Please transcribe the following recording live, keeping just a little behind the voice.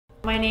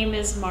My name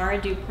is Maura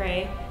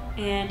Dupré,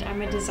 and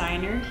I'm a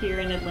designer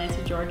here in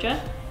Atlanta,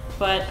 Georgia,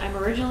 but I'm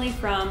originally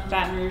from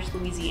Baton Rouge,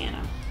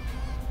 Louisiana.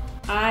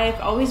 I've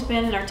always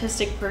been an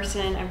artistic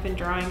person. I've been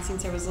drawing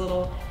since I was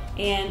little,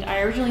 and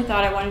I originally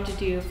thought I wanted to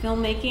do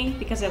filmmaking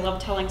because I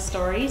love telling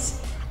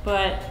stories,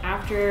 but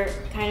after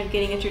kind of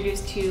getting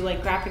introduced to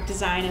graphic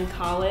design in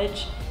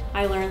college,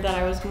 I learned that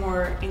I was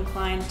more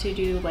inclined to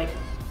do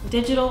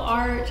digital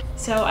art.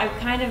 So I've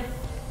kind of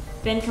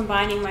been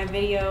combining my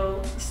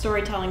video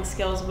storytelling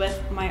skills with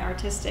my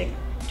artistic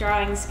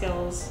drawing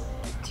skills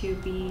to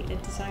be a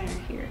designer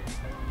here.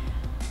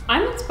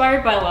 I'm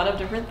inspired by a lot of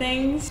different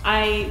things.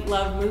 I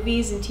love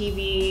movies and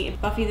TV,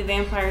 Buffy the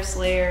Vampire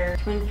Slayer,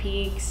 Twin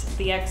Peaks,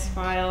 The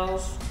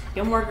X-Files,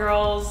 Gilmore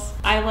Girls.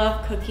 I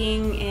love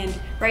cooking, and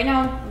right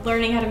now I'm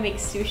learning how to make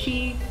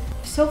sushi.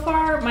 So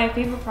far, my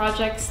favorite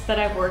projects that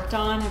I've worked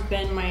on have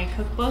been my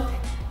cookbook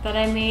that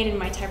I made in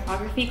my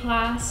typography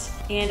class,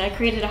 and I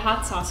created a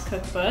hot sauce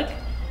cookbook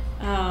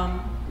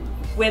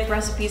with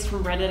recipes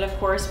from Reddit, of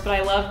course, but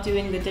I love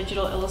doing the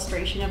digital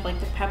illustration of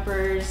the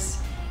peppers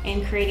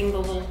and creating the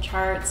little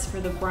charts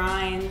for the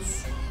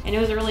brines, and it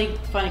was a really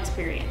fun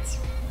experience.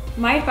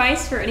 My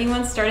advice for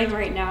anyone starting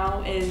right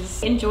now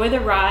is enjoy the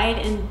ride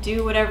and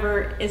do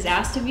whatever is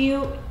asked of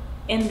you,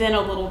 and then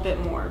a little bit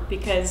more,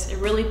 because it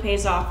really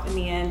pays off in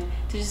the end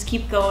to just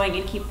keep going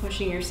and keep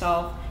pushing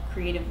yourself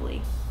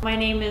creatively. My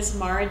name is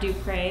Maura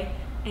Dupré,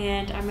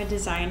 and I'm a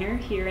designer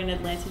here in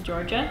Atlanta,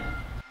 Georgia.